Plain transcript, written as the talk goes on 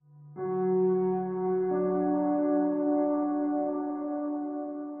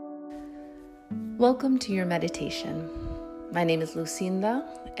Welcome to your meditation. My name is Lucinda,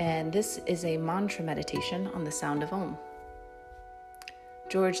 and this is a mantra meditation on the sound of Om.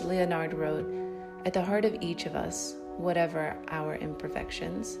 George Leonard wrote, "At the heart of each of us, whatever our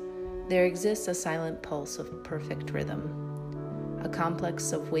imperfections, there exists a silent pulse of perfect rhythm, a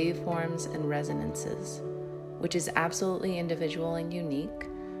complex of waveforms and resonances, which is absolutely individual and unique,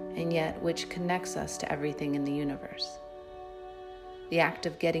 and yet which connects us to everything in the universe. The act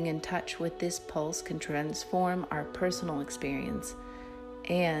of getting in touch with this pulse can transform our personal experience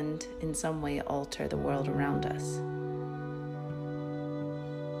and, in some way, alter the world around us.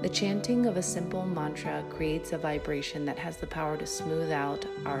 The chanting of a simple mantra creates a vibration that has the power to smooth out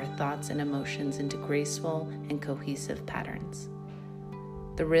our thoughts and emotions into graceful and cohesive patterns.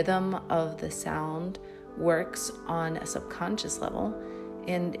 The rhythm of the sound works on a subconscious level,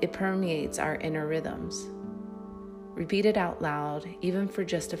 and it permeates our inner rhythms. Repeat it out loud, even for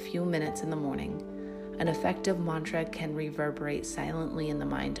just a few minutes in the morning. An effective mantra can reverberate silently in the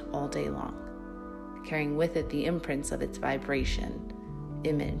mind all day long, carrying with it the imprints of its vibration,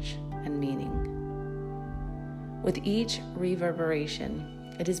 image, and meaning. With each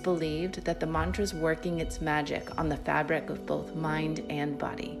reverberation, it is believed that the mantra is working its magic on the fabric of both mind and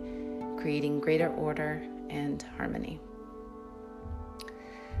body, creating greater order and harmony.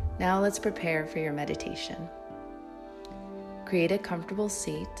 Now let's prepare for your meditation. Create a comfortable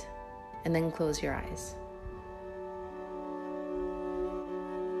seat and then close your eyes.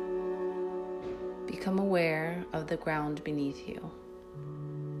 Become aware of the ground beneath you.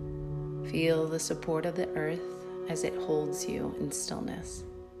 Feel the support of the earth as it holds you in stillness.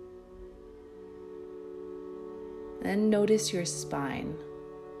 Then notice your spine.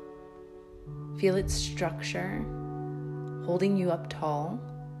 Feel its structure, holding you up tall,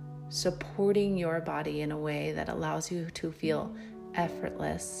 supporting your body in a way that allows you to feel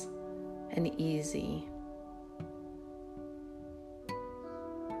effortless and easy.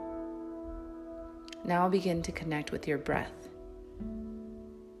 Now begin to connect with your breath.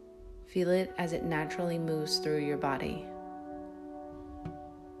 Feel it as it naturally moves through your body.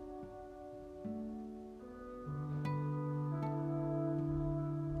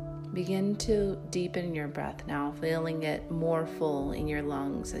 Begin to deepen your breath now, feeling it more full in your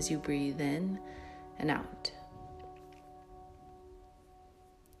lungs as you breathe in and out.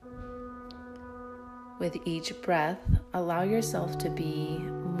 With each breath, allow yourself to be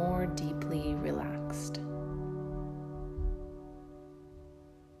more deeply relaxed.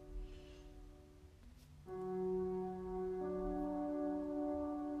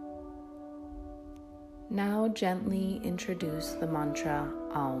 Now gently introduce the mantra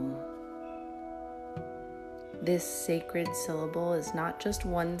Om. This sacred syllable is not just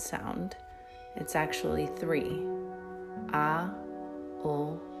one sound, it's actually three. A,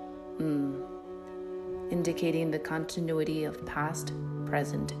 O, M, indicating the continuity of past,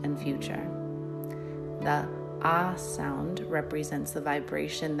 present, and future. The A sound represents the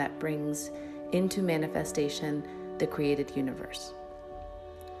vibration that brings into manifestation the created universe.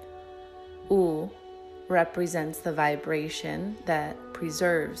 U represents the vibration that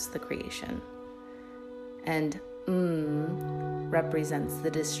preserves the creation. And represents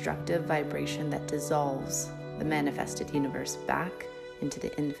the destructive vibration that dissolves the manifested universe back into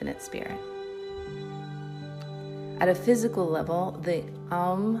the infinite spirit. At a physical level, the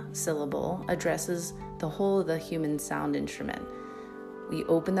syllable addresses the whole of the human sound instrument. We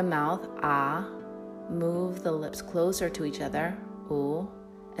open the mouth, A, move the lips closer to each other, U,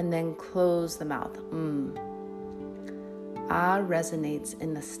 and then close the mouth, A resonates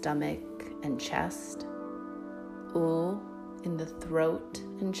in the stomach and chest, U in the throat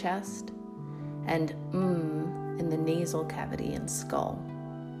and chest, and in the nasal cavity and skull.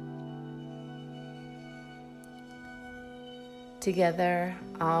 Together,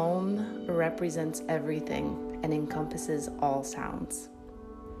 Om represents everything and encompasses all sounds.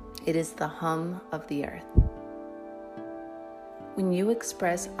 It is the hum of the earth. When you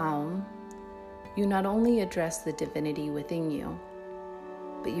express Om, you not only address the divinity within you,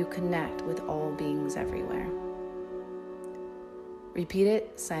 but you connect with all beings everywhere. Repeat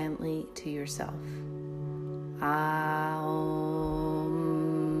it silently to yourself. Aum.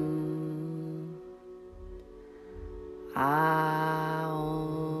 Aum.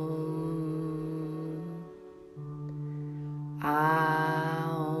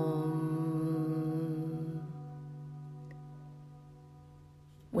 Aum.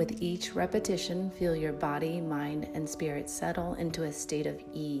 With each repetition, feel your body, mind, and spirit settle into a state of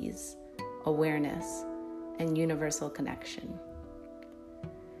ease, awareness, and universal connection.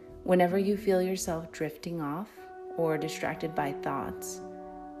 Whenever you feel yourself drifting off or distracted by thoughts,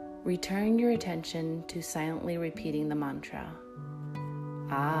 Return your attention to silently repeating the mantra.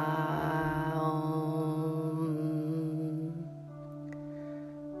 Aum.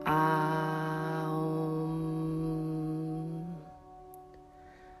 Aum.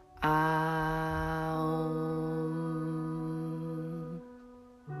 Aum.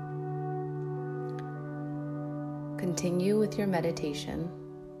 Continue with your meditation.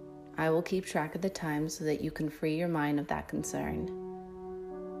 I will keep track of the time so that you can free your mind of that concern.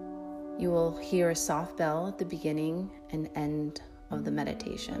 You will hear a soft bell at the beginning and end of the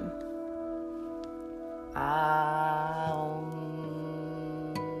meditation. Aum.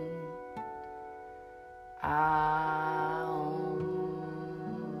 Aum.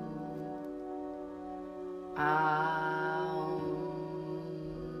 Aum.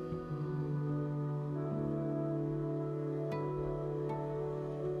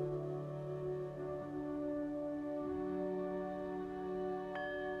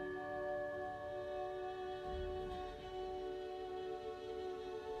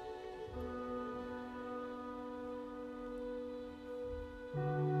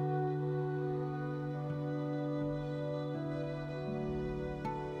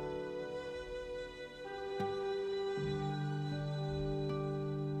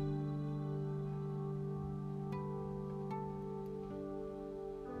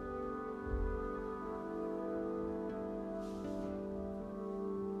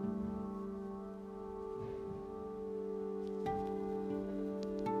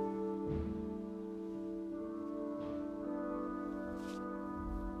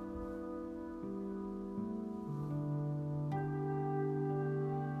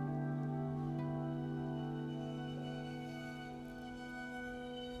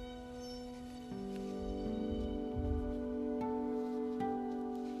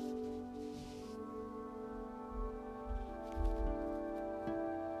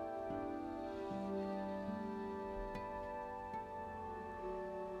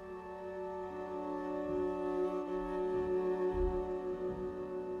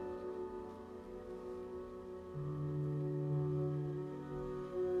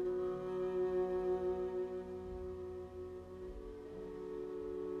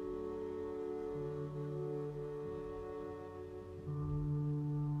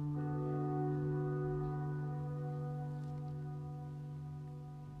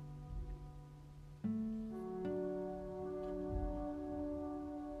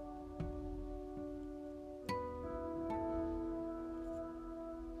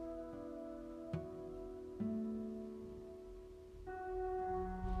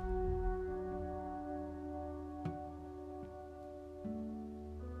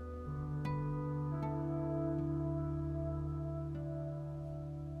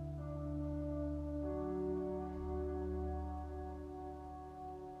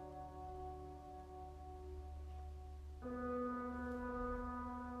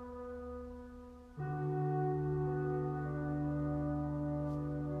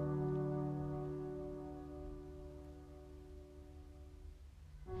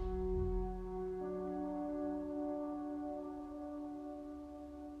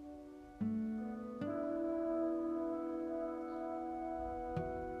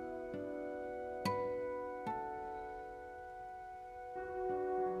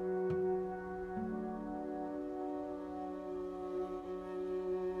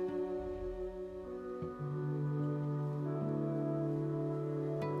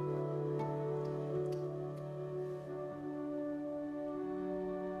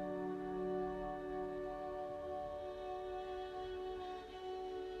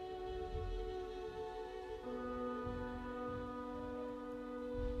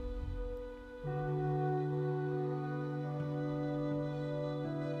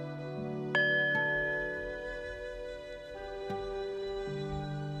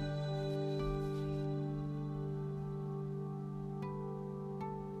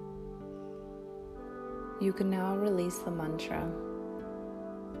 You can now release the mantra.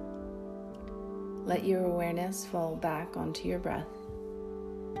 Let your awareness fall back onto your breath.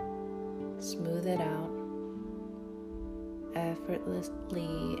 Smooth it out.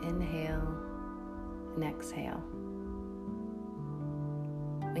 Effortlessly inhale and exhale.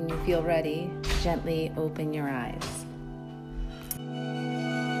 When you feel ready, gently open your eyes.